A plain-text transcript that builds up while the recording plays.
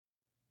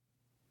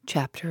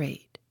Chapter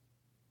 8.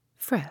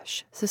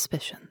 Fresh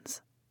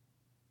Suspicions.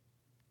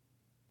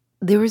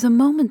 There was a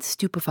moment's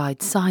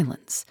stupefied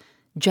silence.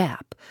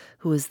 Jap,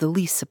 who was the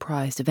least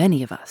surprised of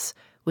any of us,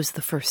 was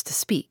the first to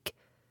speak.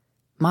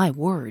 "My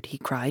word," he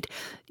cried,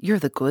 "you're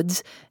the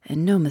goods,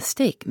 and no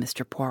mistake,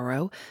 Mr.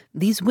 Poirot.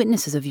 These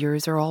witnesses of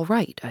yours are all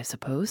right, I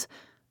suppose.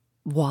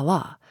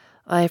 Voila,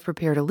 I have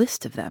prepared a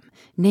list of them,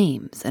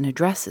 names and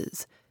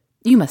addresses.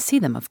 You must see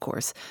them, of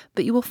course,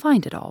 but you will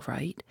find it all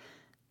right.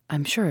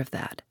 I'm sure of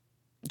that."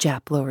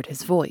 Jap lowered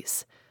his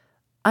voice.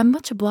 "I'm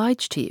much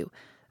obliged to you.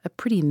 A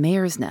pretty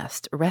mare's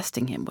nest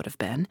arresting him would have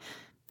been."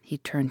 He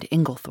turned to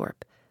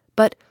Inglethorpe.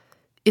 "But,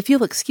 if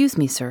you'll excuse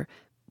me, sir,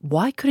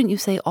 why couldn't you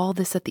say all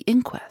this at the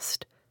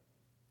inquest?"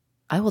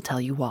 "I will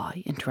tell you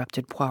why,"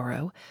 interrupted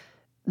Poirot.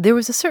 "There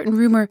was a certain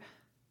rumor—"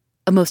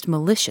 "A most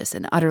malicious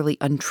and utterly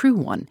untrue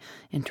one,"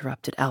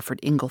 interrupted Alfred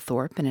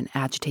Inglethorpe in an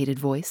agitated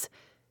voice.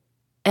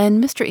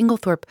 "And Mr.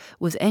 Inglethorpe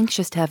was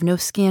anxious to have no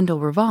scandal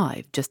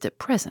revived just at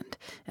present.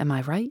 Am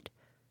I right?"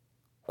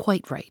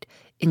 "Quite right,"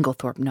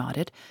 Inglethorpe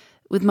nodded.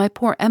 "With my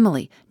poor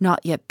Emily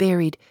not yet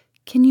buried,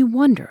 can you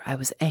wonder I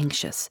was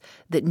anxious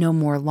that no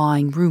more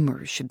lying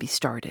rumors should be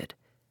started?"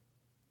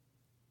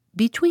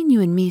 "Between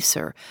you and me,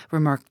 sir,"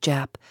 remarked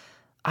Jap,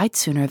 "I'd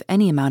sooner have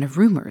any amount of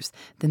rumors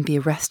than be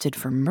arrested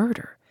for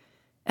murder.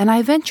 And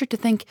I venture to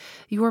think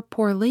your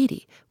poor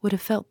lady would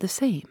have felt the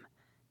same.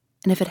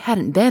 And if it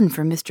hadn't been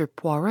for Mr.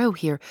 Poirot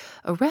here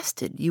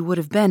arrested, you would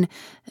have been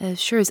as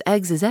sure as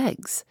eggs is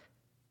eggs."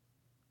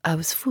 "I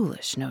was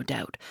foolish, no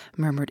doubt,"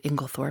 murmured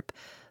Inglethorpe,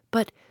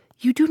 "but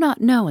you do not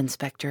know,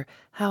 Inspector,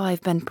 how I've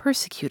been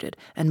persecuted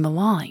and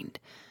maligned."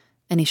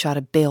 And he shot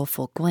a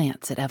baleful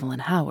glance at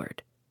Evelyn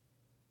Howard.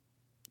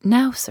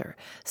 "Now, sir,"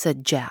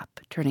 said Jap,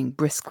 turning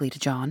briskly to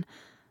John,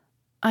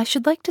 "I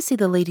should like to see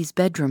the lady's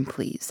bedroom,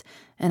 please,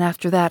 and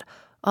after that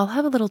I'll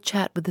have a little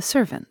chat with the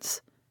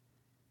servants.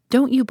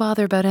 Don't you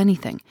bother about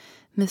anything.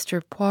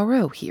 Mr.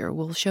 Poirot here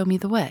will show me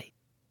the way."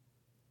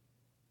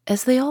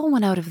 As they all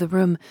went out of the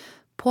room,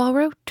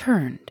 Poirot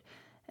turned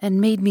and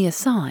made me a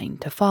sign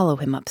to follow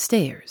him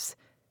upstairs.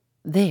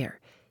 There,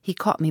 he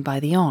caught me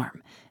by the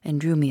arm and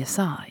drew me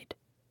aside.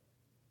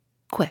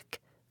 "Quick,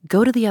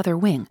 go to the other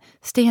wing,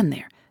 stand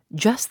there,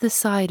 just this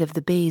side of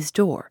the baize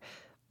door.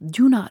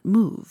 Do not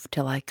move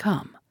till I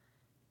come."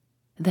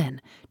 Then,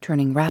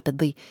 turning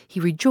rapidly, he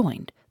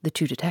rejoined the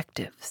two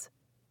detectives.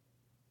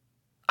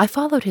 I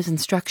followed his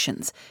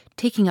instructions,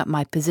 taking up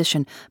my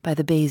position by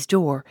the baize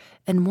door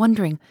and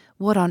wondering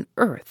what on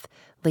earth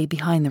lay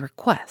behind the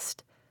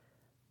request.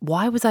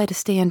 Why was I to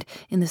stand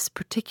in this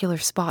particular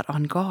spot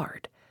on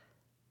guard?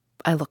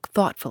 I looked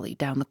thoughtfully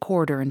down the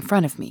corridor in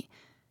front of me.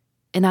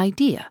 An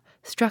idea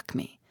struck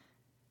me.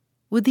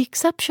 With the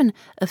exception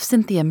of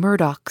Cynthia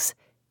Murdoch's,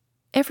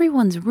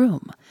 everyone's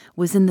room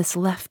was in this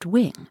left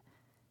wing.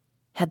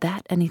 Had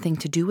that anything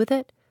to do with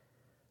it?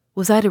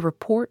 Was I to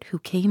report who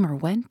came or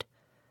went?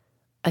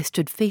 I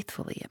stood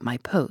faithfully at my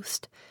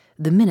post.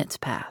 The minutes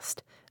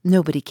passed.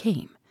 Nobody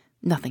came.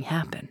 Nothing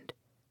happened.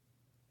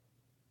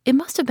 It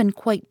must have been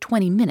quite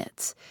 20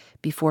 minutes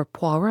before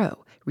Poirot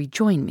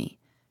rejoined me.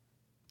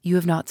 "You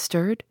have not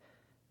stirred?"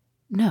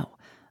 "No,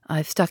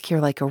 I've stuck here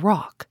like a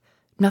rock.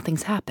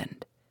 Nothing's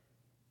happened."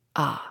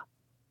 "Ah."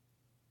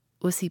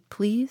 Was he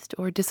pleased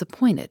or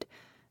disappointed?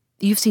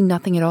 "You've seen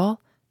nothing at all?"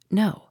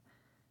 "No."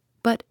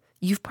 "But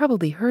you've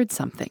probably heard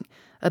something.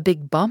 A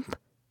big bump?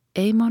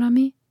 Mon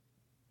ami?"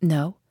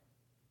 "No."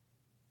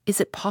 "Is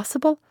it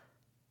possible?"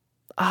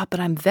 "Ah, but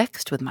I'm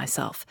vexed with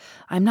myself.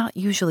 I'm not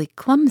usually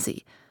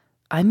clumsy.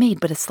 I made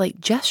but a slight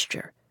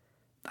gesture."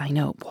 I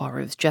know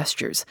Poirot's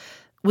gestures.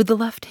 With the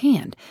left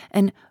hand,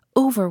 and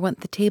over went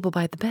the table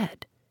by the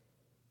bed.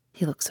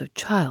 He looked so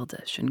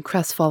childish and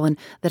crestfallen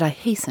that I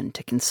hastened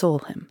to console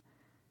him.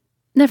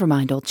 "Never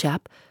mind, old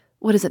chap.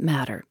 What does it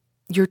matter?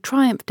 Your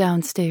triumph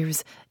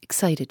downstairs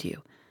excited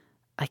you.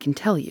 I can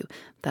tell you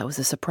that was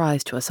a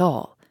surprise to us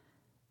all.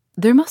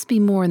 There must be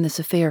more in this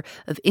affair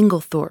of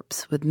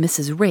Inglethorpe's with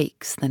Mrs.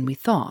 Raikes than we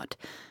thought,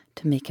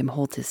 to make him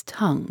hold his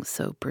tongue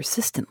so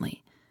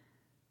persistently.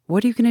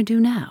 What are you going to do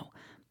now?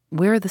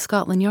 Where are the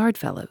Scotland Yard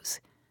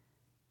fellows?"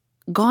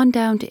 "Gone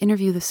down to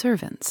interview the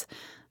servants.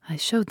 I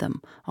showed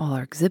them all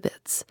our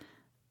exhibits.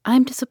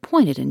 I'm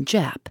disappointed in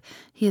Jap.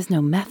 He has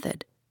no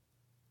method."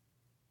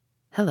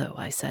 "Hello,"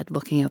 I said,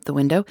 looking out the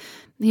window.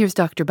 "Here's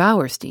Dr.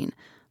 Bauerstein.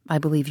 I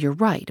believe you're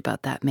right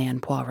about that man,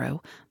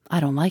 Poirot. I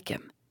don't like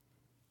him."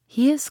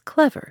 "He is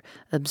clever,"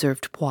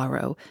 observed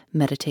Poirot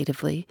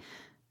meditatively.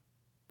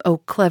 "Oh,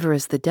 clever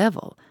as the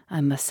devil. I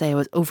must say I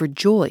was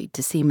overjoyed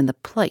to see him in the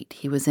plight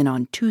he was in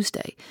on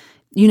Tuesday.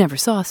 You never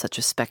saw such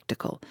a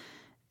spectacle."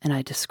 And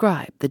I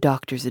described the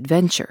doctor's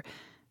adventure.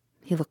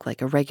 He looked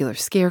like a regular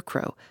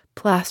scarecrow,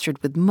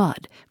 plastered with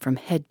mud from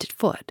head to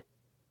foot.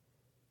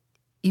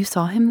 "You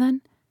saw him,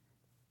 then?"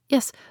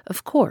 "Yes,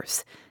 of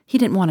course. He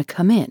didn't want to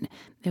come in.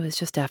 It was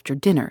just after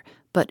dinner,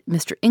 but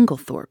Mr.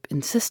 Inglethorpe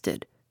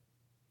insisted."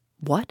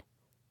 "What?"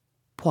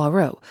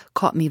 Poirot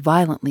caught me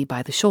violently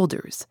by the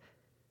shoulders.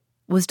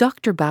 "Was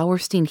Dr.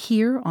 Bauerstein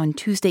here on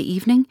Tuesday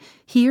evening?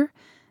 Here?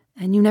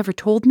 And you never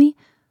told me?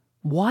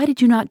 Why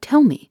did you not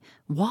tell me?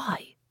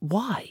 Why?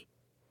 Why?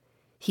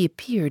 He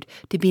appeared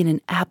to be in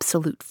an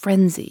absolute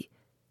frenzy.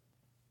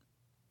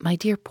 My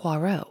dear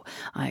Poirot,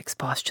 I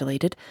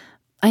expostulated,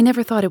 I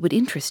never thought it would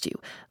interest you.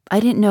 I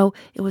didn't know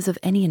it was of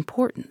any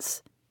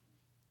importance.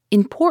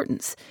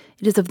 Importance?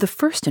 It is of the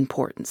first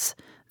importance.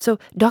 So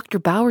Dr.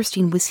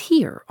 Bauerstein was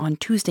here on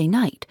Tuesday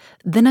night,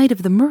 the night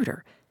of the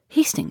murder.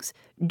 Hastings,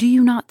 do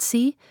you not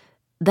see?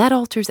 That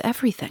alters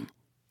everything.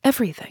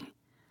 Everything.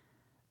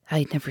 I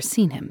had never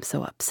seen him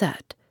so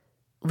upset.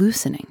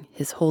 Loosening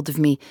his hold of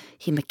me,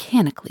 he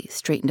mechanically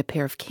straightened a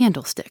pair of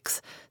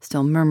candlesticks,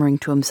 still murmuring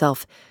to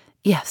himself,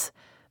 "Yes,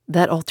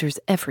 that alters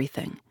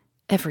everything,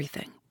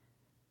 everything."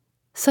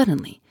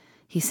 Suddenly,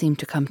 he seemed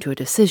to come to a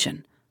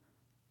decision.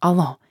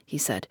 "Allons," he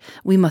said,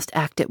 "we must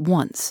act at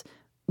once.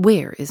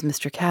 Where is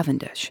Mr.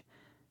 Cavendish?"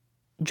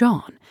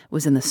 John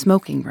was in the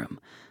smoking room.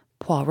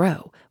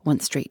 Poirot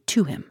went straight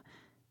to him.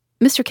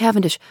 "Mr.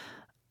 Cavendish,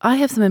 I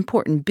have some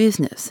important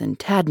business in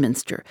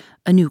Tadminster,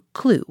 a new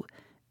clue.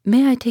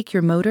 May I take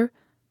your motor?"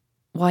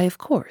 "Why, of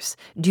course.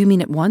 Do you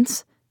mean at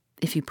once?"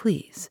 "If you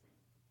please."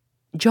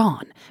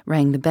 John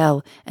rang the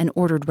bell and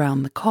ordered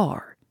round the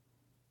car.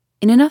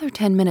 In another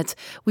 10 minutes,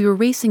 we were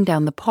racing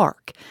down the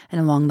park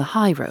and along the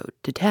high road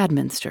to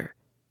Tadminster.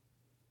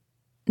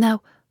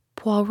 "Now,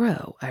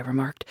 Poirot," I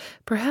remarked,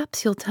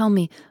 "perhaps you'll tell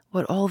me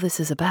what all this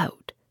is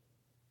about."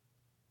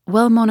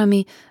 "Well, mon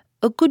ami,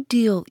 a good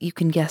deal you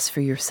can guess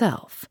for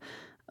yourself.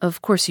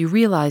 Of course you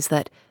realize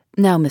that,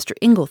 now Mr.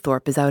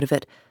 Inglethorpe is out of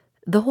it,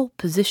 the whole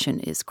position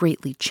is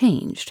greatly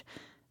changed.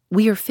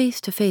 We are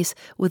face to face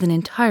with an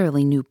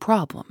entirely new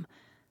problem.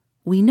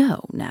 We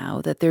know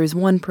now that there is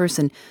one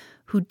person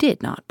who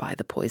did not buy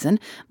the poison.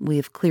 We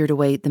have cleared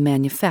away the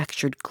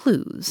manufactured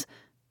clues.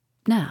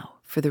 Now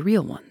for the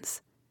real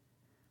ones.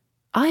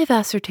 I have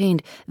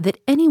ascertained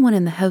that anyone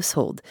in the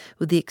household,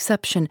 with the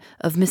exception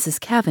of Mrs.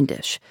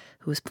 Cavendish,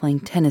 who was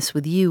playing tennis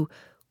with you,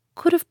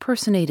 could have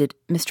personated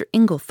Mr.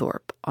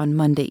 Inglethorpe on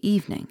Monday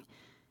evening.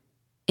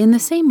 In the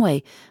same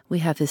way, we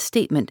have his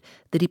statement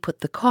that he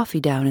put the coffee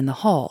down in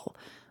the hall.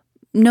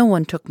 No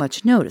one took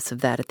much notice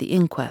of that at the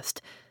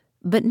inquest,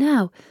 but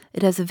now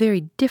it has a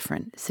very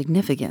different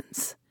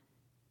significance.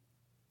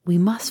 We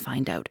must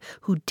find out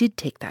who did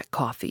take that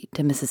coffee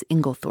to Mrs.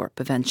 Inglethorpe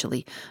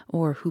eventually,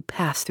 or who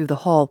passed through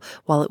the hall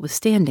while it was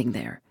standing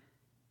there.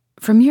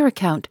 From your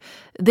account,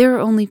 there are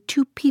only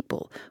 2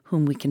 people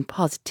whom we can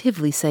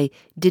positively say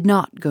did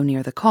not go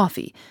near the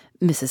coffee,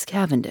 Mrs.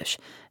 Cavendish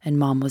and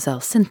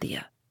Mademoiselle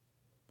Cynthia.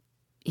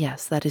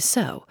 Yes, that is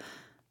so.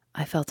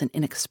 I felt an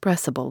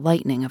inexpressible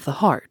lightening of the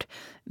heart.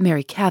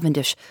 Mary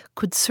Cavendish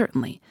could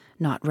certainly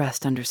not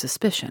rest under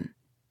suspicion.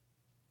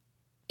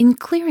 In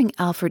clearing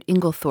Alfred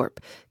Inglethorpe,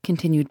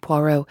 continued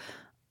Poirot,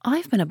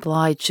 I've been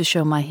obliged to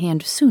show my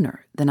hand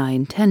sooner than I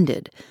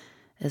intended.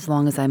 As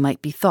long as I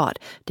might be thought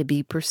to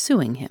be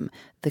pursuing him,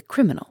 the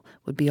criminal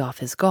would be off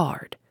his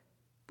guard.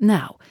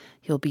 Now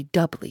he'll be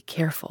doubly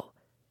careful.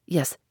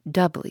 Yes,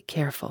 doubly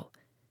careful.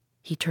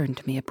 He turned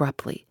to me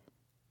abruptly.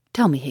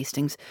 Tell me,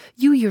 Hastings,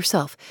 you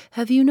yourself,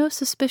 have you no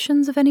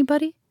suspicions of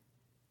anybody?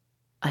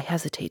 I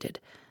hesitated.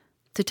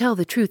 To tell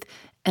the truth,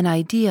 an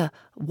idea,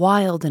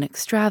 wild and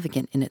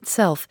extravagant in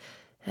itself,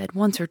 had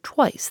once or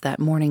twice that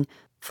morning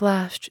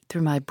flashed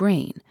through my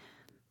brain.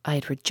 I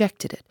had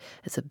rejected it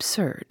as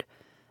absurd.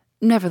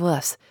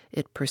 Nevertheless,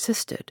 it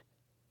persisted.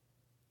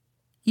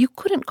 You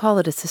couldn't call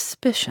it a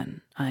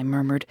suspicion, I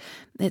murmured.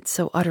 It's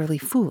so utterly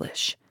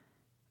foolish.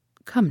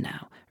 Come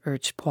now,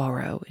 urged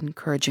Poirot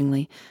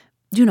encouragingly.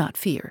 Do not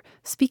fear.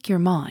 Speak your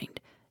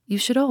mind. You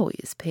should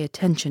always pay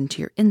attention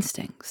to your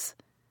instincts.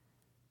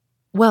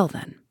 Well,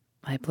 then,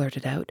 I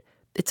blurted out,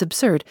 it's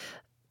absurd,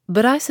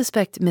 but I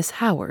suspect Miss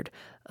Howard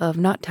of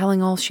not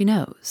telling all she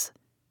knows.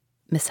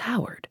 Miss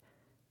Howard?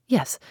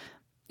 Yes.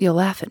 You'll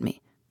laugh at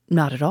me.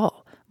 Not at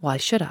all. Why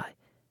should I?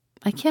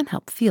 I can't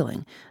help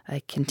feeling,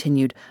 I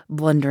continued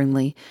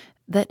blunderingly,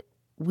 that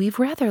we've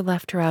rather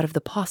left her out of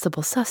the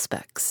possible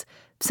suspects,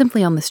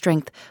 simply on the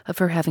strength of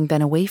her having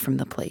been away from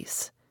the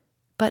place.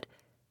 But,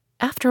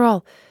 after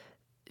all,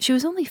 she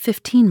was only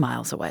 15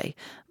 miles away.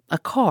 A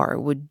car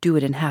would do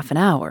it in half an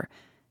hour.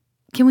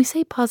 Can we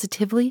say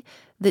positively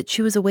that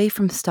she was away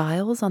from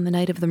Styles on the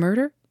night of the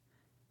murder?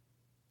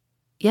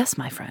 Yes,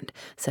 my friend,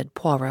 said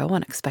Poirot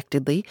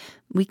unexpectedly,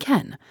 we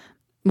can.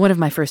 One of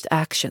my first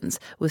actions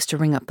was to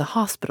ring up the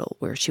hospital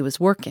where she was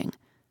working.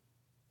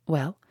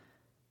 Well?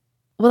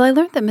 Well, I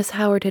learned that Miss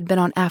Howard had been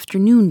on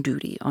afternoon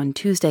duty on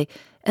Tuesday,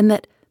 and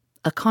that,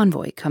 a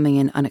convoy coming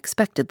in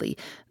unexpectedly,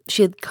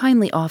 she had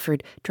kindly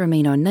offered to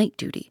remain on night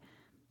duty,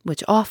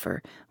 which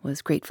offer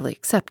was gratefully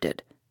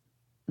accepted.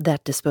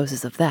 That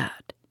disposes of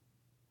that.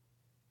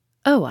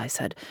 Oh, I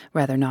said,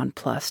 rather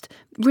nonplussed.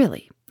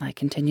 Really, I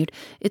continued,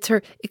 it's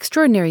her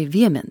extraordinary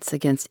vehemence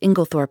against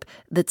Inglethorpe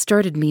that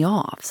started me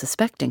off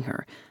suspecting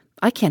her.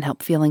 I can't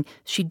help feeling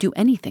she'd do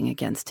anything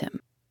against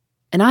him.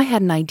 And I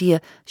had an idea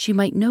she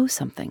might know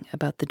something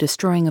about the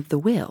destroying of the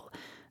will.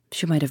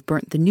 She might have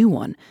burnt the new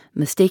one,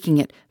 mistaking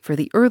it for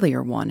the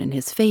earlier one in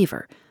his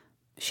favor.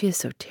 She is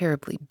so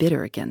terribly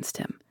bitter against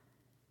him.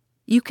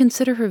 You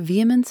consider her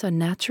vehemence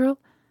unnatural?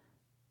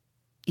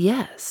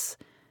 Yes.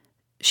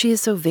 She is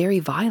so very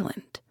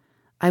violent.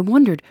 I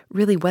wondered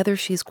really whether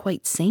she is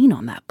quite sane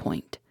on that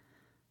point.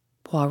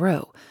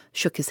 Poirot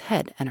shook his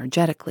head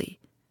energetically.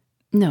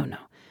 No,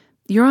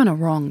 you're on a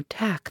wrong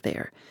tack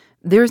there.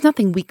 There is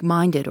nothing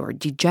weak-minded or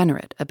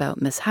degenerate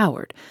about Miss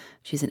Howard.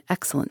 She's an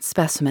excellent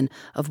specimen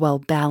of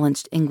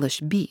well-balanced English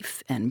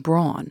beef and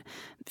brawn.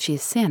 She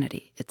is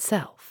sanity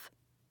itself.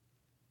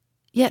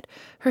 Yet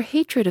her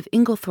hatred of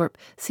Inglethorpe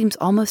seems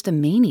almost a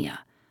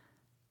mania.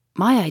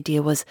 My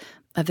idea was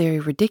a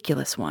very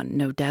ridiculous one,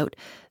 no doubt,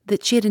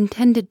 that she had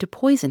intended to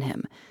poison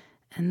him,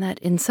 and that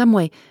in some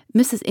way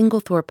Mrs.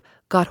 Inglethorpe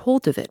got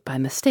hold of it by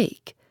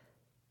mistake.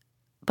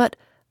 But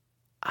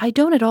I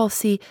don't at all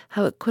see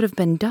how it could have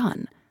been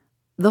done.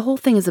 The whole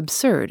thing is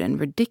absurd and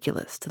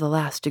ridiculous to the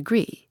last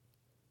degree.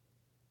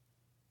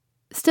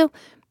 Still,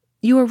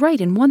 you are right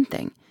in one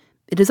thing.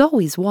 It is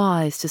always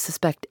wise to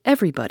suspect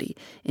everybody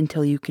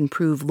until you can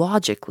prove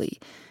logically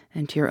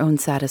and to your own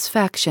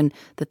satisfaction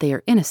that they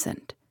are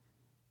innocent.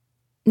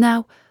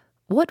 Now,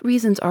 what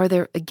reasons are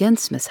there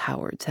against Miss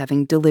Howard's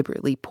having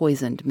deliberately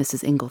poisoned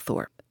Mrs.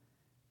 Inglethorpe?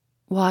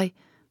 Why,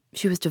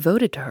 she was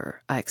devoted to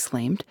her, I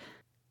exclaimed.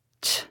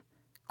 Tch,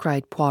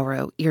 cried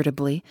Poirot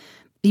irritably.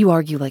 You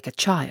argue like a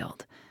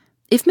child.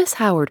 If Miss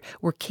Howard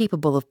were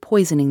capable of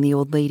poisoning the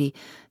old lady,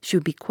 she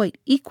would be quite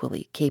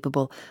equally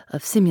capable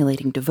of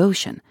simulating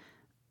devotion.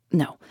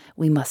 No,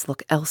 we must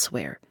look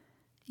elsewhere.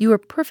 You are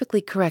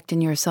perfectly correct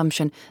in your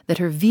assumption that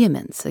her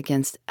vehemence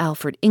against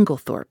Alfred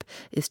Inglethorpe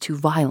is too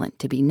violent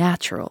to be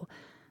natural,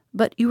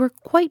 but you are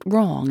quite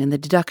wrong in the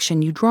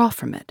deduction you draw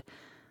from it.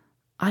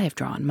 I have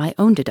drawn my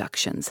own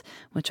deductions,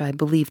 which I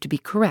believe to be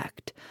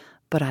correct,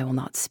 but I will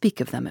not speak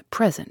of them at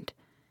present.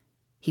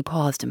 He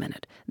paused a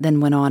minute,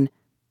 then went on,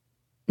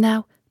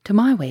 Now, to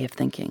my way of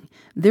thinking,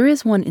 there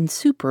is one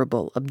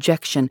insuperable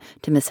objection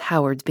to Miss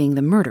Howard's being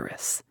the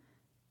murderess,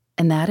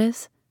 and that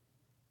is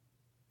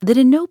that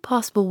in no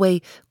possible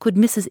way could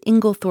Mrs.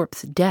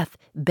 Inglethorpe's death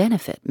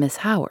benefit Miss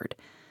Howard.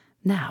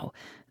 Now,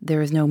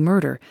 there is no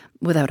murder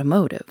without a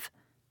motive.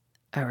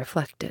 I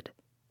reflected.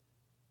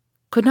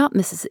 Could not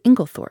Mrs.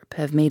 Inglethorpe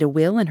have made a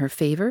will in her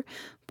favor?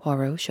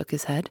 Poirot shook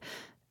his head.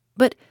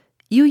 But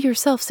you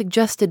yourself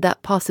suggested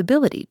that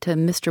possibility to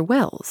Mr.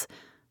 Wells.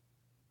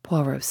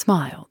 Poirot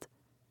smiled.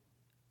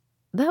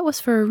 That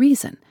was for a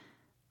reason.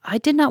 I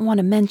did not want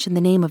to mention the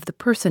name of the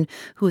person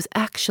who was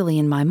actually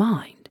in my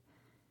mind.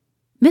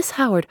 Miss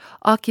Howard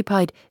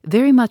occupied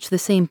very much the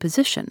same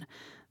position,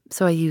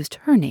 so I used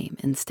her name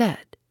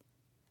instead.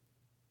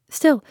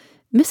 Still,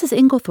 Mrs.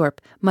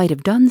 Inglethorpe might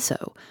have done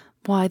so.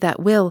 Why,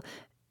 that will,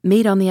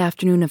 made on the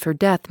afternoon of her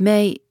death,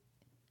 may...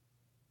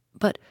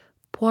 But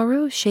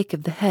Poirot's shake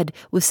of the head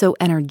was so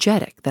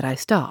energetic that I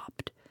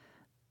stopped.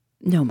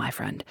 No, my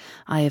friend,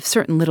 I have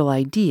certain little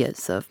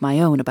ideas of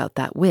my own about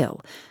that will,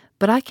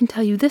 but I can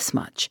tell you this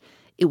much.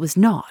 It was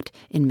not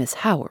in Miss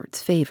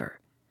Howard's favor.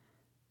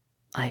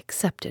 I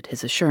accepted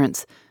his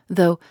assurance,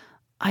 though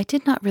I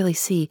did not really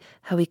see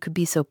how he could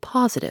be so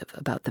positive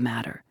about the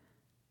matter.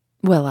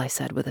 Well, I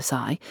said with a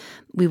sigh,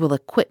 we will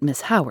acquit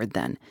Miss Howard,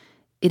 then.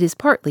 It is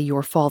partly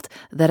your fault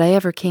that I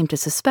ever came to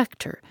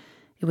suspect her.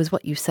 It was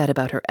what you said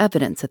about her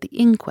evidence at the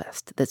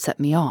inquest that set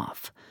me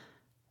off.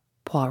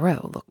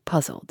 Poirot looked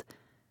puzzled.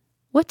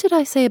 What did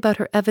I say about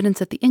her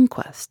evidence at the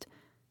inquest?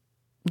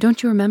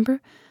 Don't you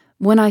remember?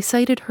 When I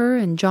cited her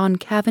and John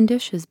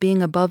Cavendish as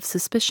being above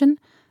suspicion?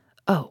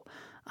 Oh,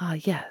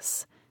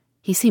 yes.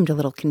 He seemed a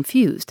little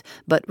confused,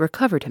 but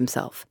recovered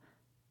himself.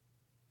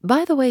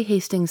 By the way,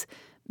 Hastings,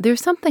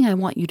 there's something I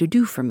want you to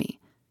do for me.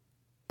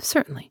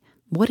 Certainly.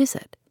 What is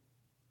it?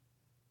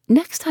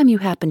 Next time you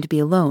happen to be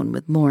alone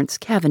with Lawrence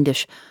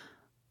Cavendish,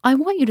 I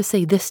want you to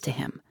say this to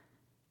him.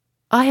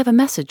 I have a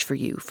message for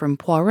you from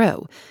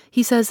Poirot.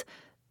 He says,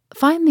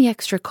 find the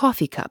extra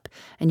coffee cup,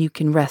 and you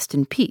can rest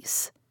in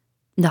peace.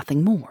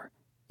 Nothing more,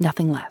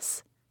 nothing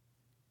less.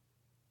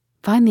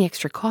 Find the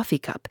extra coffee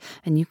cup,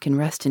 and you can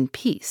rest in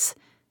peace.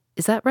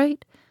 Is that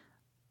right?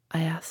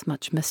 I asked,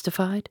 much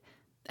mystified.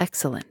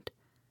 Excellent.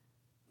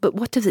 But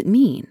what does it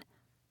mean?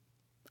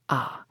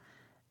 Ah,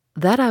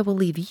 that I will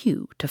leave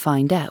you to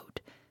find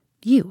out.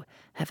 You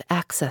have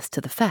access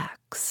to the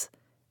facts.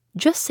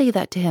 Just say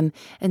that to him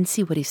and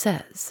see what he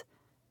says.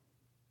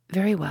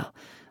 Very well,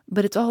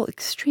 but it's all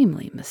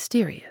extremely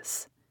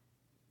mysterious.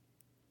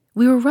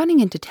 We were running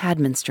into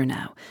Tadminster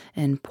now,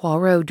 and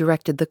Poirot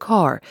directed the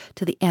car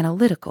to the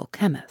analytical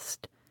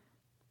chemist.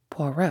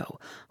 Poirot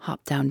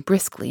hopped down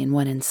briskly and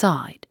went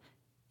inside.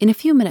 In a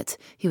few minutes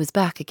he was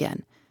back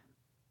again.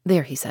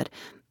 There, he said,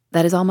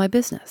 that is all my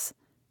business.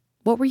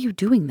 What were you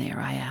doing there?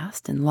 I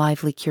asked in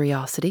lively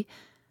curiosity.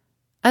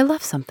 I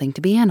left something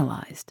to be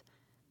analyzed.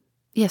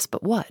 Yes,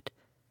 but what?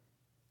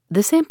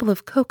 The sample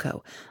of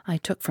cocoa I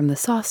took from the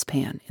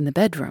saucepan in the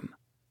bedroom.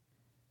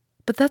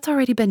 But that's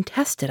already been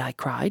tested, I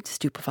cried,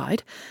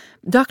 stupefied.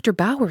 Dr.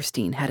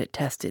 Bauerstein had it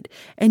tested,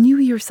 and you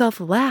yourself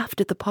laughed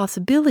at the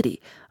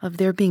possibility of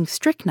there being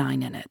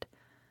strychnine in it.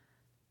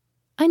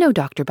 I know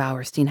Dr.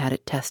 Bauerstein had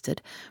it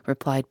tested,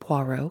 replied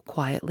Poirot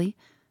quietly.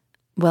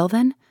 Well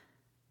then?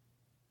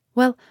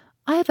 Well,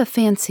 I have a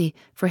fancy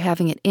for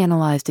having it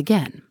analyzed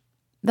again.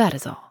 That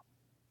is all.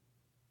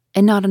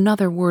 And not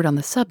another word on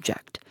the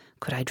subject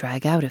could I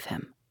drag out of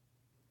him.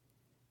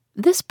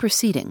 This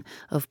proceeding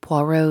of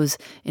Poirot's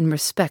in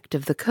respect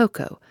of the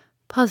cocoa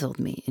puzzled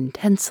me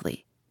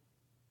intensely.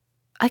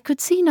 I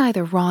could see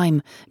neither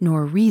rhyme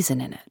nor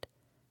reason in it.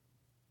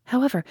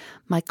 However,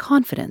 my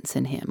confidence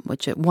in him,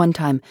 which at one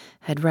time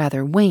had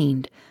rather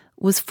waned,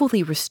 was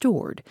fully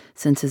restored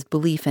since his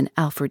belief in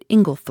Alfred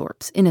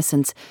Inglethorpe's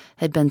innocence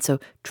had been so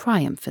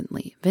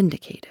triumphantly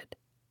vindicated.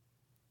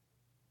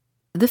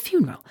 The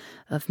funeral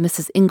of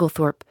Mrs.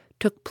 Inglethorpe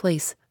took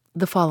place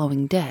the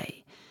following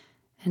day,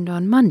 and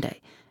on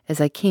Monday, as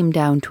I came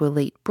down to a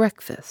late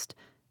breakfast,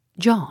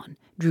 John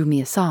drew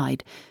me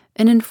aside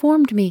and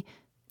informed me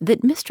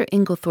that Mr.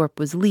 Inglethorpe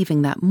was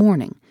leaving that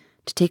morning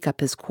to take up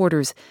his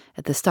quarters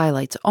at the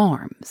Stylites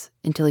Arms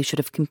until he should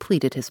have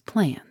completed his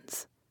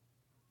plans.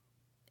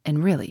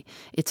 "And really,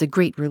 it's a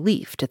great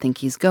relief to think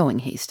he's going,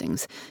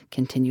 Hastings,"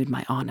 continued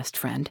my honest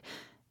friend.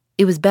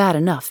 "It was bad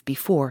enough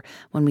before,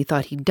 when we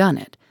thought he'd done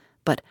it,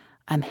 but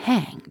I'm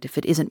hanged if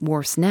it isn't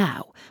worse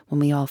now, when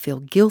we all feel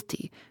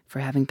guilty for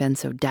having been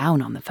so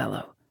down on the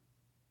fellow.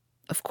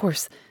 Of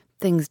course,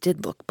 things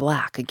did look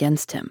black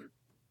against him.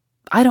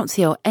 I don't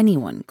see how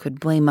anyone could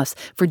blame us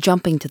for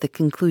jumping to the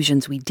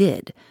conclusions we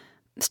did.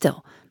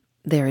 Still,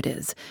 there it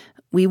is.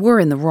 We were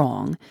in the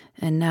wrong,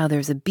 and now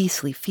there's a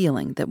beastly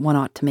feeling that one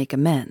ought to make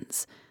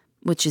amends,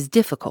 which is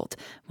difficult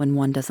when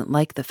one doesn't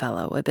like the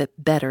fellow a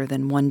bit better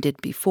than one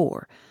did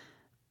before.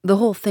 The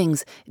whole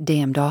thing's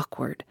damned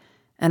awkward,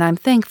 and I'm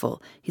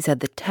thankful he's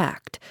had the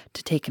tact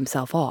to take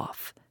himself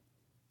off.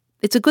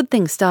 It's a good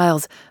thing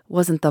Styles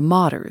wasn't the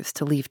mauders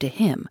to leave to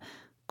him.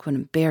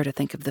 Couldn't bear to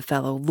think of the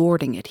fellow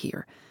lording it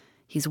here.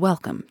 He's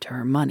welcome to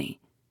her money."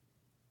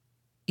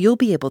 "You'll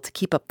be able to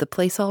keep up the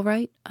place all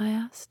right?" I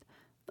asked.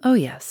 "Oh,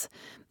 yes.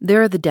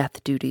 There are the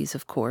death duties,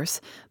 of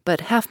course,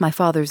 but half my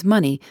father's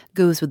money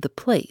goes with the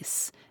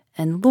place,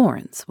 and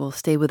Lawrence will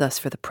stay with us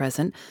for the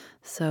present,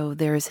 so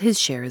there is his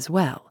share as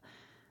well.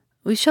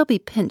 We shall be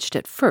pinched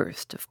at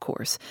first, of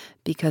course,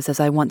 because, as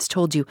I once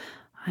told you,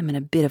 I'm in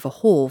a bit of a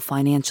hole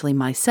financially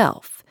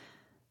myself.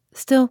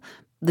 Still,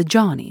 the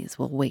Johnnies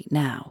will wait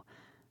now."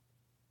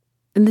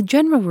 In the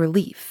general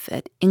relief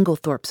at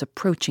Inglethorpe's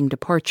approaching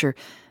departure,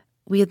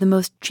 we had the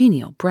most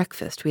genial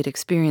breakfast we had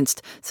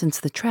experienced since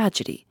the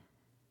tragedy.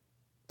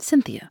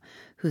 Cynthia,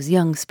 whose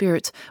young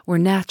spirits were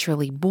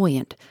naturally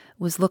buoyant,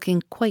 was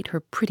looking quite her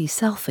pretty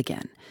self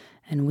again,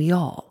 and we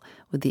all,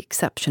 with the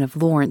exception of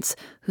Lawrence,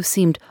 who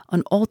seemed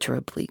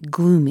unalterably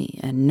gloomy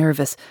and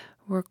nervous,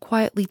 were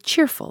quietly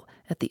cheerful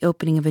at the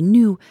opening of a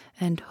new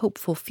and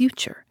hopeful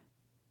future.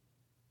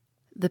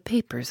 The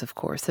papers, of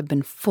course, had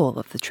been full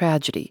of the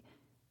tragedy.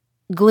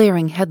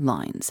 Glaring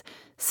headlines,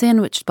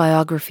 sandwiched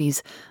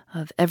biographies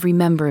of every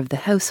member of the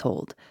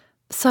household,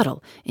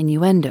 subtle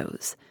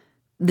innuendos,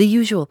 the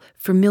usual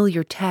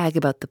familiar tag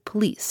about the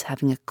police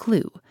having a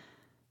clue.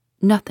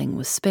 Nothing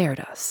was spared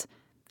us.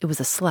 It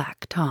was a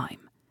slack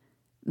time.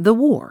 The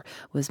war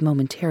was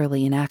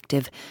momentarily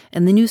inactive,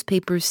 and the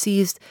newspapers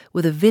seized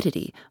with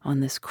avidity on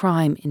this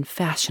crime in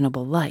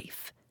fashionable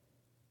life.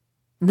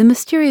 The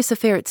mysterious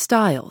affair at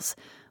Styles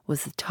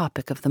was the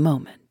topic of the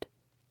moment.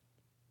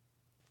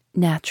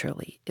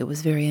 Naturally, it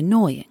was very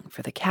annoying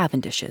for the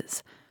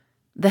Cavendishes.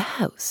 The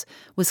house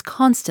was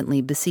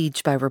constantly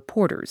besieged by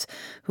reporters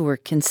who were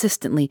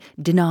consistently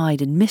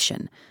denied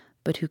admission,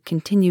 but who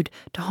continued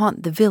to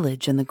haunt the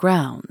village and the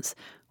grounds,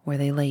 where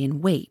they lay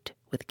in wait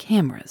with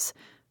cameras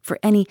for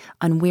any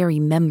unwary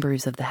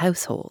members of the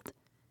household.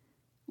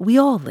 We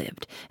all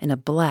lived in a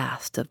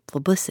blast of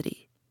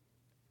publicity.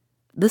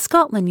 The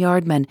Scotland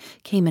Yard men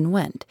came and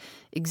went,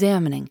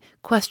 examining,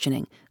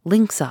 questioning,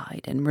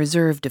 lynx-eyed and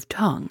reserved of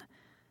tongue.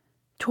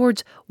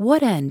 Towards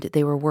what end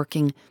they were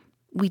working,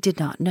 we did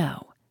not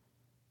know.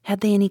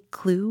 Had they any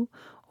clue,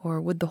 or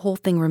would the whole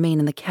thing remain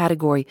in the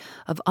category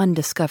of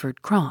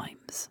undiscovered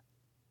crimes?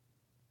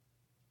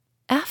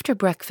 After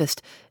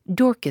breakfast,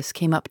 Dorcas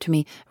came up to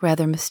me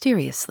rather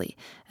mysteriously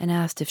and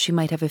asked if she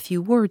might have a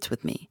few words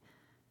with me.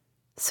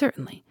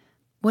 "Certainly.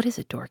 What is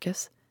it,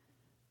 Dorcas?"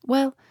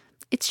 "Well,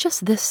 it's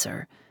just this,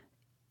 sir.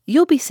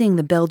 You'll be seeing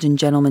the Belgian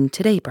gentleman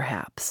today,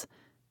 perhaps."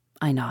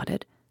 I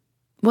nodded.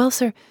 "Well,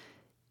 sir,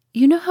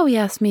 you know how he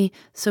asked me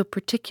so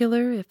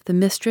particular if the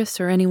mistress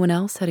or anyone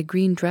else had a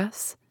green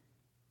dress?"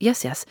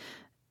 Yes.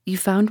 You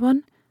found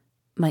one?"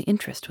 My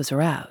interest was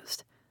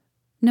aroused.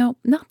 "No,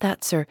 not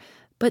that, sir,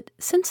 but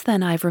since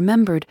then I've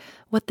remembered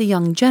what the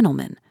young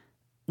gentlemen,"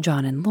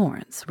 John and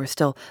Lawrence were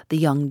still the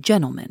young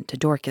gentlemen to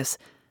Dorcas,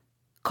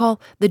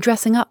 "call the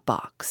dressing-up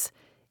box.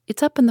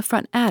 It's up in the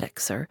front attic,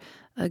 sir,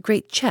 a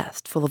great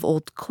chest full of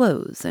old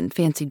clothes and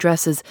fancy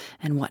dresses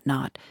and what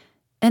not,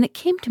 and it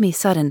came to me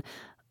sudden,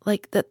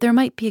 like that there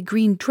might be a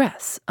green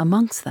dress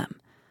amongst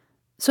them.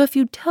 So if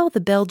you'd tell the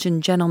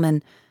Belgian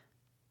gentleman—"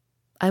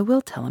 "I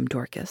will tell him,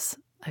 Dorcas,"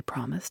 I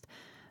promised.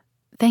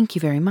 "Thank you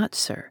very much,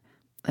 sir.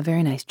 A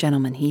very nice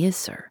gentleman he is,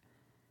 sir."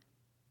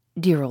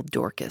 Dear old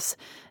Dorcas.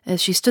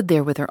 As she stood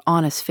there with her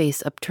honest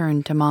face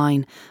upturned to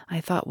mine, I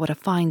thought what a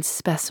fine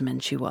specimen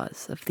she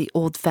was of the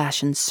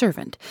old-fashioned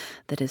servant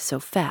that is so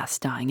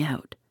fast dying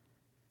out.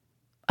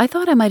 I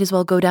thought I might as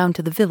well go down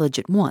to the village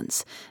at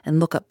once and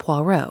look up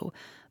Poirot,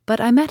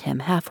 but I met him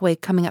halfway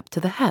coming up to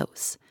the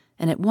house,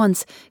 and at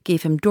once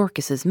gave him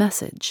Dorcas's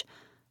message.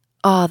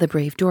 Ah, the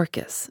brave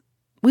Dorcas.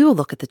 We will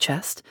look at the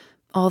chest,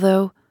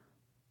 although...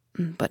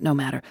 But no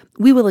matter,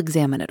 we will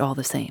examine it all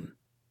the same.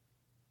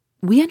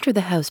 We entered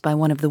the house by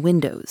one of the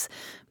windows.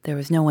 There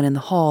was no one in the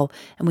hall,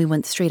 and we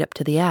went straight up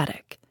to the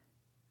attic.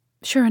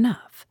 Sure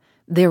enough,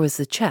 there was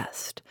the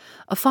chest,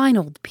 a fine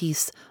old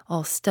piece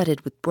all studded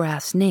with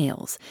brass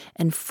nails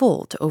and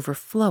full to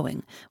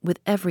overflowing with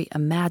every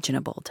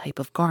imaginable type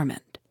of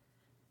garment.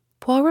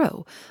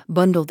 Poirot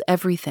bundled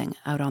everything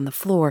out on the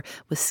floor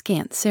with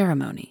scant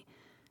ceremony.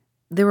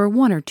 There were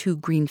 1 or 2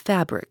 green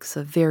fabrics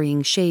of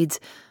varying shades,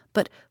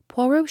 but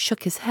Poirot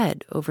shook his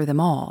head over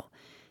them all.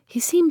 He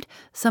seemed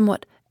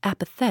somewhat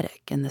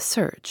apathetic in the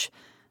search,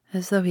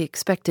 as though he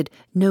expected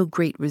no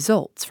great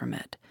results from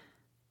it.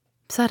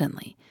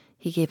 Suddenly,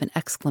 he gave an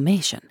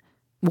exclamation.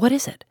 "What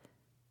is it?"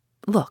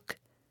 "Look."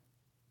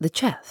 The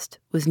chest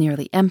was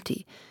nearly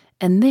empty,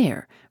 and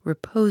there,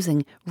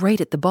 reposing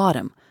right at the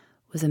bottom,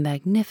 was a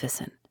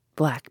magnificent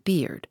black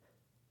beard.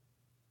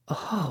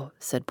 "Oh,"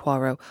 said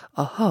Poirot,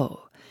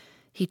 "oh."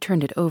 He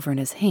turned it over in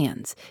his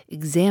hands,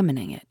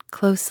 examining it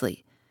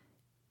closely.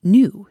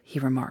 "New," he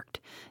remarked.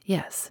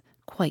 "Yes,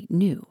 quite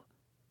new."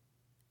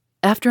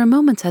 After a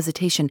moment's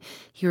hesitation,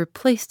 he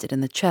replaced it in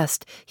the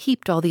chest,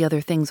 heaped all the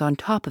other things on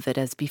top of it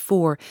as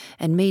before,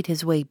 and made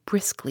his way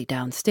briskly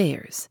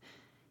downstairs.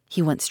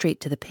 He went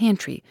straight to the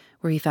pantry,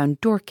 where he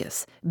found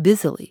Dorcas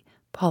busily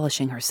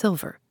polishing her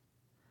silver.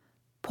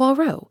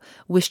 Poirot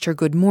wished her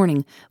good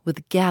morning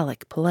with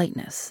Gallic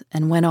politeness,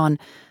 and went on,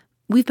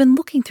 "We've been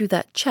looking through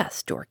that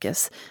chest,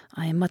 Dorcas.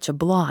 I am much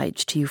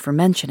obliged to you for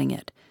mentioning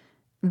it.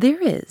 There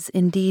is,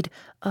 indeed,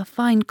 a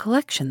fine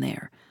collection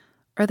there.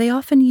 Are they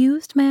often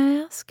used, may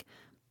I ask?"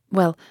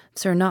 "Well,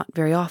 sir, not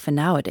very often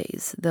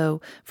nowadays, though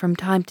from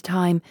time to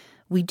time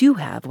we do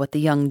have what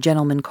the young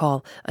gentlemen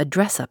call a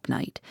dress-up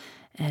night,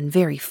 and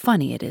very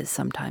funny it is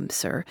sometimes,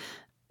 sir.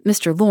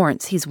 Mr.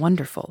 Lawrence, he's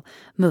wonderful,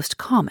 most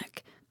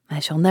comic. I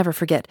shall never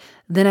forget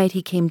the night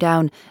he came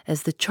down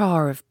as the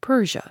Czar of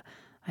Persia.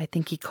 I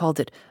think he called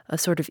it a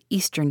sort of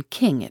Eastern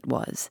king, it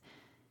was.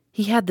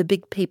 He had the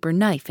big paper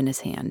knife in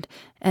his hand,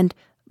 and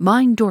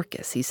 'Mind,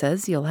 Dorcas,' he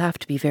says, 'you'll have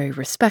to be very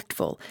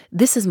respectful.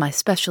 This is my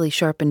specially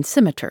sharpened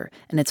scimitar,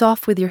 and it's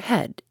off with your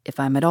head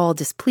if I'm at all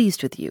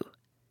displeased with you.'"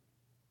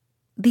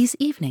 "These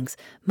evenings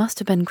must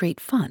have been great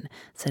fun,"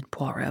 said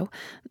Poirot.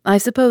 "I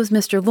suppose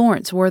Mr.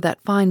 Lawrence wore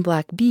that fine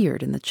black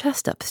beard in the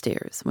chest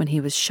upstairs when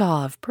he was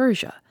Shah of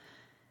Persia."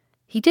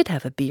 "He did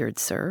have a beard,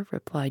 sir,"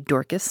 replied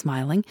Dorcas,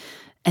 smiling,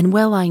 "and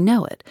well I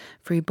know it,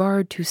 for he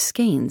borrowed 2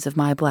 skeins of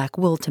my black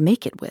wool to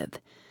make it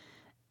with.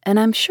 And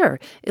I'm sure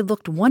it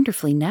looked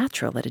wonderfully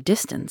natural at a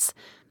distance.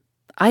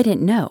 I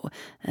didn't know,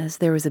 as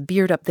there was a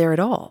beard up there at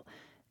all.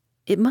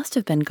 It must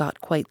have been got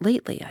quite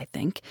lately, I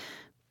think.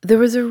 There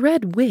was a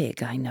red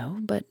wig, I know,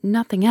 but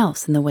nothing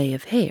else in the way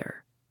of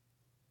hair."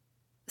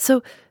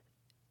 "So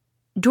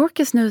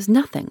Dorcas knows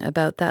nothing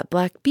about that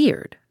black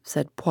beard,"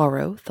 said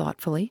Poirot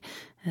thoughtfully,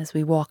 as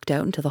we walked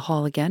out into the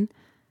hall again.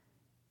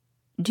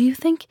 "Do you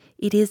think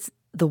it is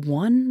the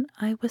one?"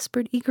 I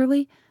whispered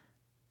eagerly.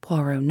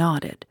 Poirot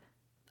nodded.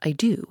 "I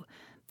do.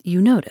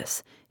 You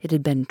notice it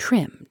had been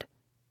trimmed."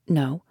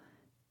 "No."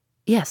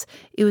 "Yes,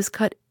 it was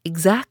cut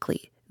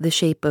exactly the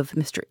shape of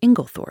Mr.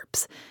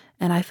 Inglethorpe's,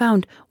 and I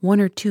found 1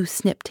 or 2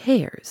 snipped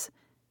hairs.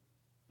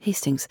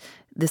 Hastings,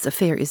 this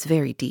affair is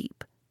very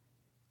deep.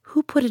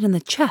 Who put it in the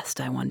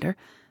chest, I wonder?"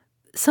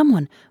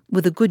 "Someone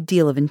with a good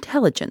deal of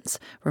intelligence,"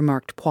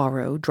 remarked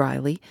Poirot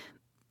dryly.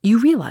 "You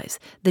realize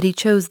that he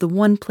chose the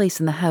one place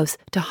in the house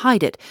to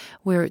hide it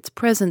where its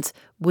presence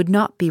would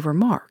not be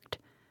remarked.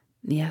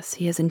 Yes,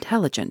 he is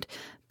intelligent,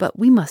 but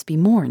we must be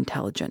more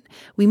intelligent.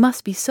 We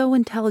must be so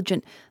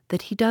intelligent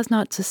that he does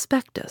not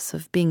suspect us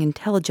of being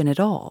intelligent at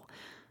all."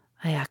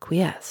 I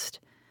acquiesced.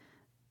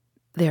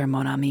 "There,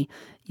 mon ami,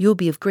 you'll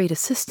be of great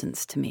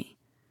assistance to me."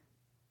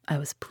 I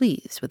was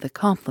pleased with the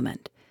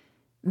compliment.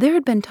 There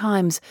had been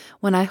times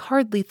when I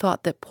hardly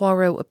thought that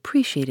Poirot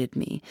appreciated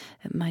me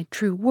at my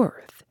true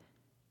worth.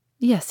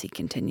 "Yes," he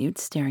continued,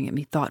 staring at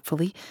me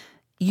thoughtfully,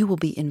 "you will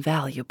be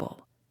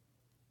invaluable."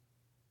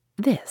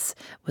 This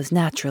was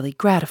naturally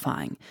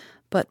gratifying,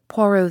 but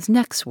Poirot's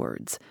next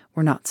words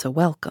were not so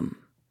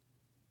welcome.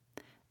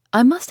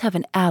 "I must have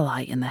an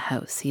ally in the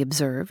house," he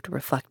observed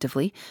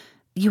reflectively.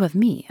 "You have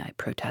me," I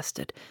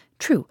protested.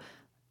 "True,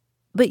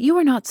 but you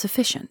are not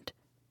sufficient."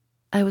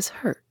 I was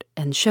hurt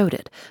and showed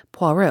it.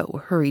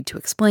 Poirot hurried to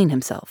explain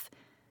himself.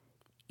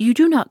 "You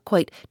do not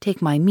quite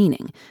take my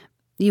meaning.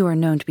 You are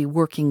known to be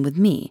working with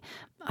me.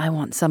 I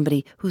want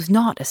somebody who's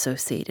not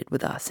associated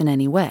with us in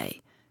any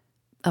way."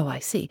 "Oh, I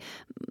see.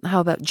 How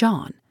about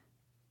John?"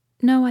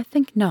 "No, I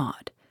think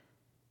not."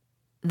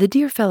 "The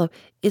dear fellow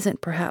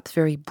isn't perhaps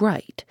very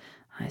bright,"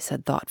 I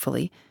said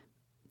thoughtfully.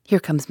 "Here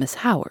comes Miss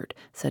Howard,"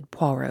 said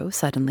Poirot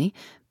suddenly.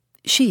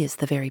 "She is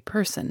the very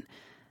person.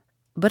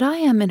 But I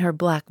am in her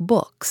black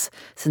books,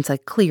 since I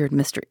cleared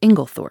Mr.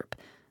 Inglethorpe.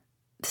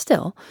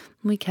 Still,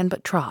 we can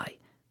but try."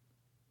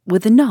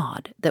 With a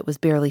nod that was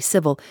barely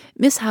civil,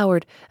 Miss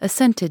Howard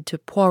assented to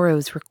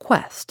Poirot's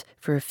request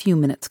for a few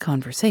minutes'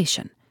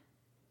 conversation.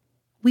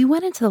 We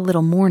went into the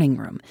little morning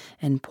room,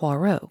 and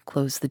Poirot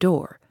closed the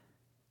door.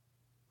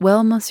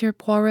 "Well, Monsieur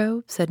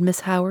Poirot," said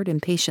Miss Howard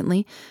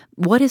impatiently,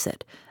 "what is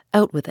it?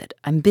 Out with it.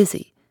 I'm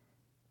busy."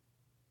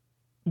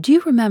 "Do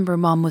you remember,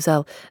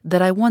 mademoiselle,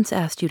 that I once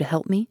asked you to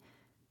help me?"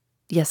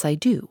 "Yes, I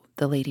do,"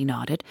 the lady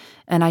nodded,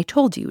 "and I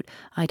told you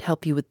I'd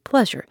help you with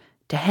pleasure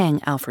to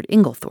hang Alfred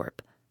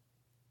Inglethorpe."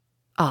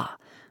 "Ah,"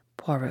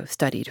 Poirot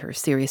studied her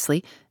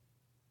seriously.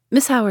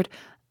 "Miss Howard,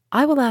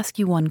 I will ask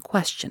you one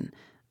question.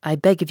 I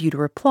beg of you to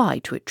reply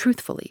to it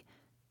truthfully."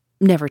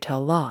 "Never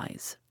tell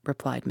lies,"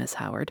 replied Miss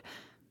Howard.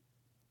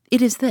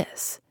 "It is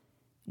this.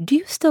 Do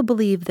you still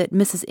believe that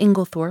Mrs.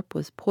 Inglethorpe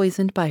was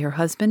poisoned by her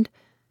husband?"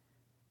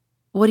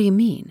 "What do you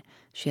mean?"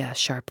 she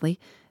asked sharply.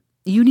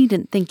 "You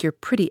needn't think your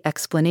pretty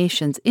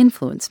explanations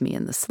influence me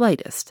in the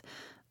slightest.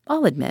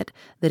 I'll admit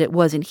that it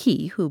wasn't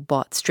he who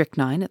bought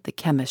strychnine at the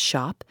chemist's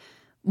shop.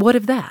 What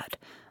of that?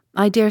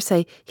 I dare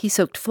say he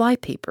soaked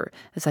flypaper,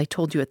 as I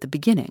told you at the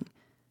beginning."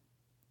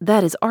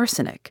 "That is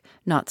arsenic,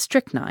 not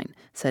strychnine,"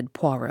 said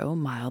Poirot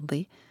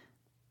mildly.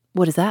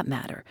 "What does that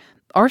matter?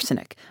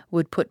 Arsenic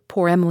would put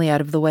poor Emily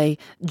out of the way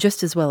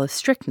just as well as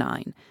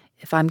strychnine.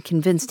 If I'm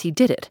convinced he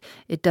did it,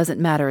 it doesn't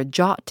matter a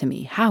jot to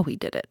me how he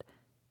did it."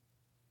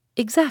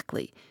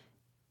 "Exactly.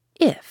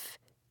 If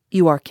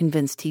you are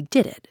convinced he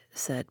did it,"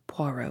 said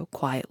Poirot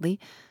quietly.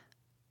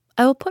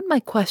 "I will put my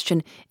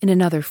question in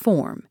another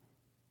form.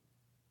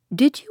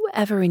 Did you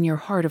ever in your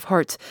heart of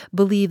hearts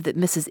believe that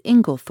Mrs.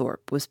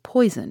 Inglethorpe was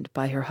poisoned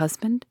by her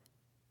husband?"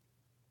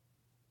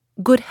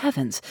 "Good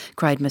heavens,"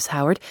 cried Miss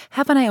Howard,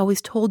 "haven't I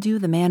always told you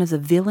the man is a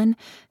villain?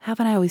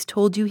 Haven't I always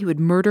told you he would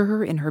murder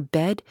her in her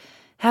bed?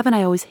 Haven't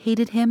I always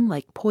hated him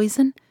like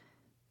poison?"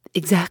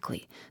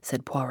 "Exactly,"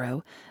 said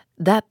Poirot.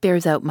 "That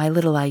bears out my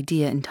little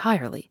idea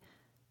entirely."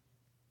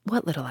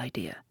 "What little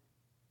idea?"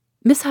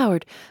 "Miss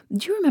Howard,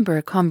 do you remember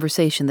a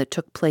conversation that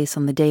took place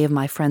on the day of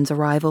my friend's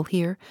arrival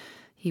here?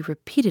 He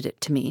repeated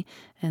it to me,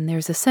 and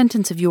there's a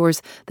sentence of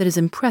yours that has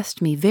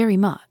impressed me very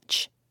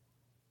much.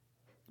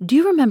 Do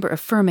you remember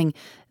affirming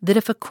that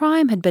if a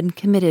crime had been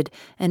committed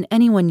and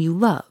anyone you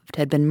loved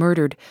had been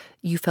murdered,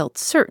 you felt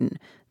certain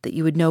that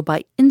you would know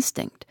by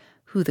instinct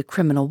who the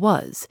criminal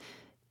was,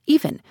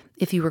 even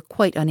if you were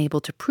quite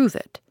unable to prove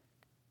it?"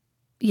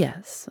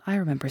 "Yes, I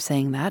remember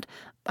saying that.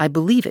 I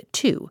believe it,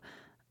 too.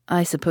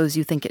 I suppose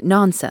you think it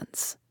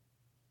nonsense."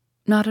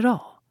 "Not at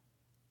all.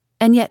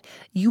 And yet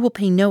you will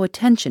pay no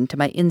attention to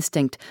my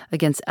instinct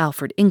against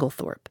Alfred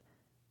Inglethorpe."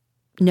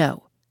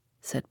 "No,"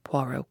 said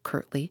Poirot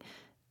curtly,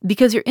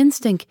 "because your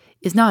instinct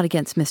is not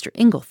against Mr.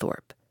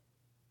 Inglethorpe."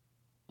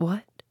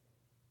 "What?"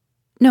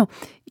 "No,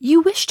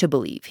 you wish to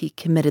believe he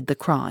committed the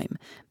crime.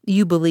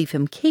 You believe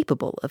him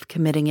capable of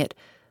committing it,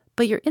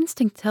 but your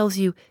instinct tells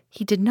you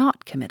he did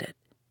not commit it.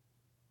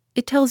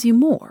 It tells you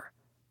more.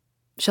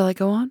 Shall I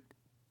go on?"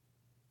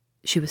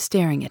 She was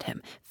staring at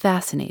him,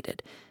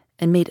 fascinated,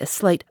 and made a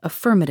slight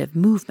affirmative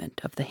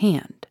movement of the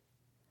hand.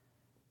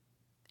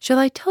 "Shall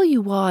I tell you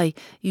why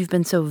you've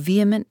been so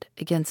vehement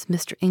against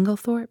Mr.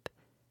 Inglethorpe?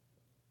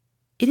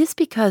 It is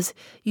because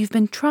you've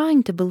been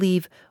trying to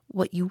believe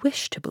what you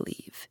wish to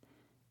believe.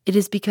 It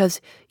is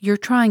because you're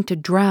trying to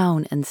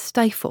drown and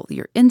stifle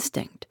your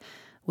instinct,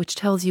 which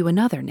tells you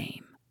another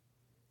name."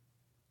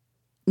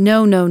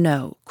 "No, no,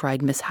 no,"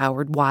 cried Miss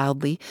Howard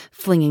wildly,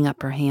 flinging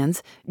up her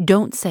hands.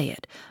 "Don't say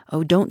it.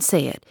 Oh, don't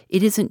say it.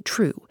 It isn't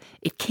true.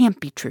 It can't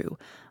be true.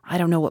 I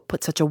don't know what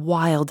put such a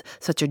wild,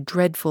 such a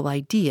dreadful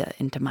idea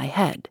into my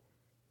head."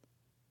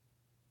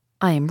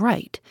 "I am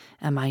right,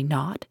 am I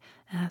not?"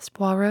 asked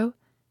Poirot.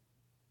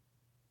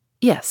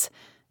 Yes.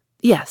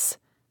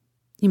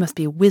 You must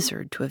be a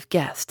wizard to have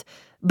guessed.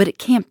 But it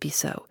can't be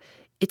so.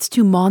 It's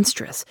too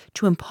monstrous,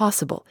 too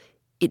impossible.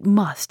 It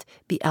must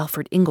be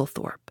Alfred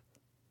Inglethorpe."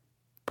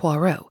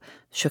 Poirot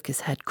shook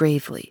his head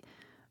gravely.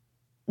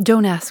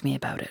 "Don't ask me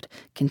about it,"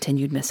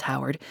 continued Miss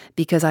Howard,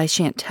 "because I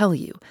shan't tell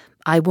you.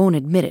 I won't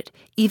admit it,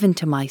 even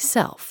to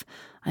myself.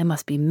 I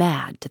must be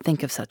mad to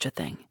think of such a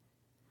thing."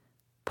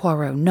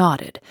 Poirot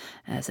nodded,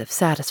 as if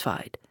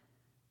satisfied.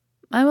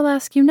 "I will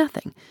ask you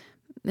nothing.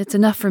 It's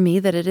enough for me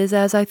that it is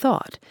as I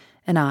thought,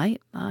 and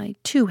I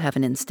too have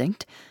an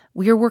instinct.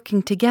 We are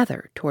working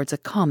together towards a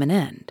common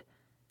end."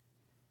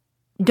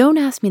 "Don't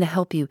ask me to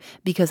help you,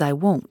 because I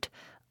won't.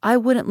 I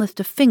wouldn't lift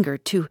a finger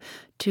to...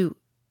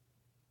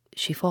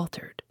 She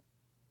faltered.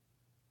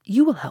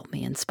 "You will help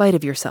me in spite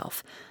of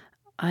yourself.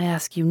 I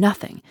ask you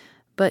nothing,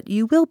 but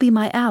you will be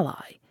my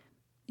ally.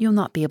 You'll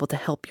not be able to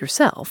help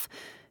yourself.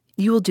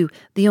 You will do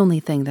the only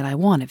thing that I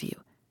want of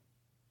you.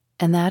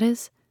 And that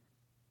is,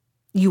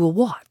 you will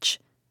watch."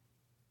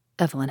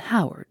 Evelyn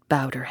Howard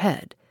bowed her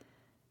head.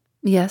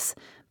 "Yes,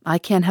 I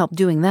can't help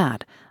doing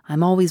that.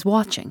 I'm always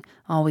watching,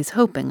 always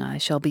hoping I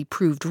shall be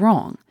proved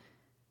wrong."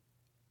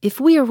 "If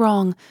we are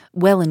wrong,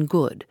 well and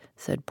good,"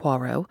 said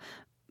Poirot.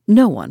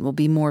 "No one will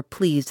be more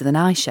pleased than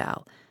I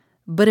shall.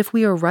 But if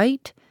we are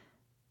right,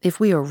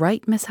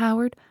 Miss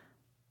Howard,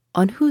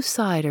 on whose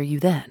side are you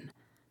then?"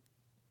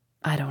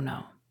 I don't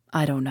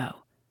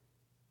know.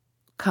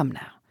 Come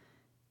now.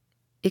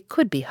 It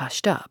could be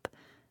hushed up.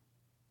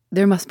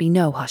 There must be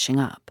no hushing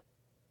up.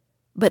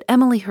 But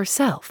Emily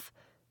herself,"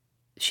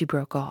 she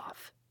broke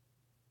off.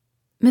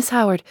 "Miss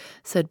Howard,"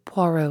 said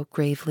Poirot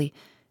gravely,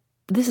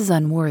 "this is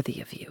unworthy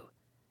of you."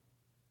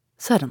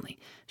 Suddenly,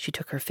 she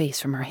took her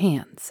face from her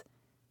hands.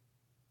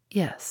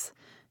 "Yes,"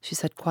 she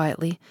said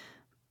quietly,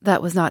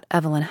 "that was not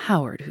Evelyn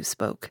Howard who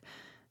spoke."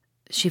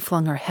 She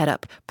flung her head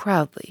up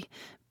proudly.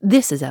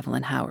 "This is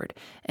Evelyn Howard,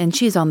 and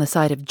she is on the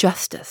side of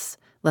justice,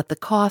 let the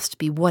cost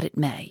be what it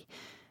may."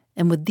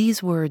 And with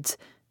these words,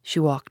 she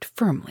walked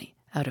firmly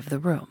out of the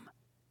room.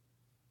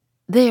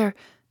 "There,"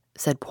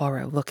 said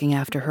Poirot, looking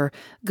after her,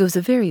 "goes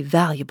a very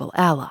valuable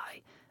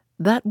ally.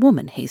 That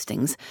woman,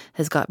 Hastings,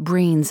 has got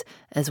brains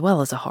as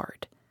well as a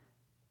heart."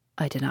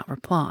 I did not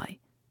reply.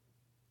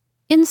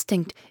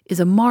 "Instinct is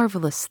a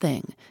marvelous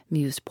thing,"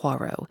 mused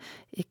Poirot.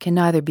 "It can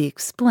neither be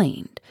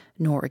explained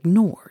nor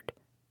ignored."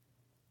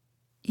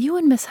 "You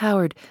and Miss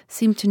Howard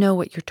seem to know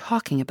what you're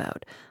talking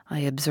about," I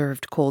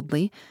observed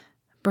coldly.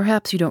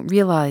 "Perhaps you don't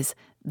realize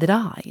that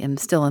I am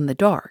still in the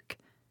dark."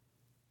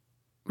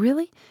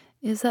 "Really?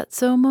 Is that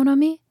so, mon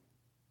ami?"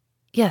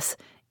 "Yes,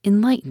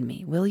 enlighten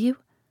me, will you?"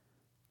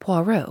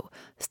 Poirot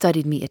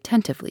studied me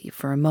attentively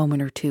for a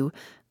moment or two.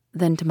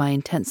 Then, to my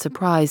intense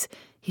surprise,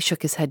 he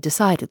shook his head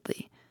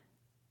decidedly.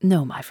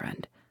 "No, my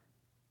friend."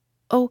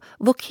 "Oh,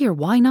 look here,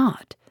 why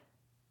not?"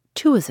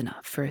 "Two is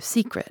enough for a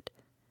secret."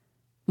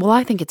 "Well,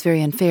 I think it's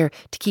very unfair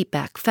to keep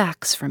back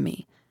facts from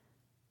me."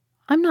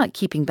 "I'm not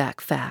keeping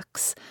back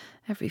facts.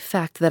 Every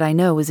fact that I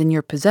know is in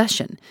your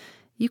possession.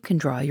 You can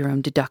draw your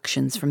own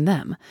deductions from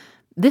them.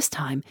 This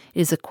time it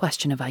is a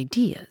question of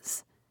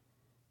ideas."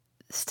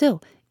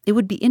 "Still, it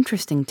would be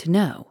interesting to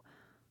know."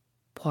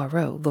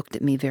 Poirot looked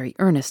at me very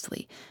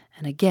earnestly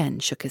and again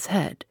shook his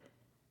head.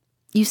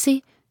 "You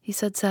see," he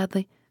said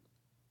sadly,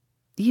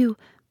 "you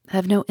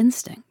have no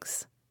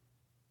instincts."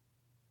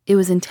 "It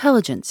was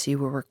intelligence you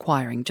were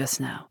requiring just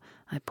now,"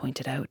 I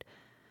pointed out.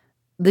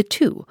 "The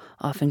two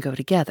often go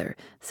together,"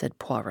 said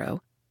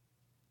Poirot.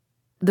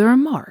 The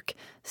remark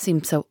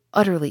seemed so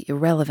utterly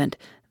irrelevant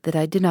that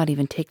I did not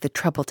even take the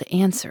trouble to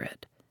answer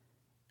it.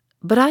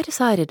 But I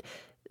decided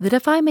that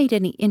if I made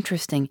any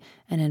interesting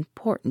and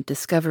important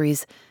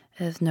discoveries,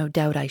 as no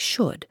doubt I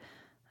should,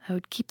 I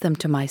would keep them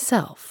to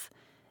myself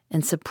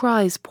and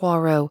surprise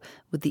Poirot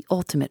with the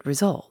ultimate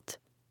result.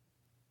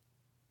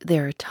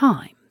 There are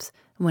times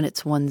when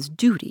it's one's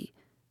duty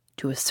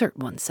to assert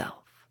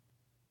oneself.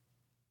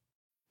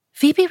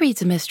 Phoebe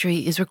Reads a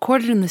Mystery is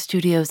recorded in the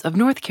studios of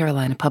North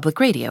Carolina Public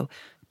Radio,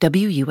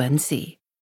 WUNC.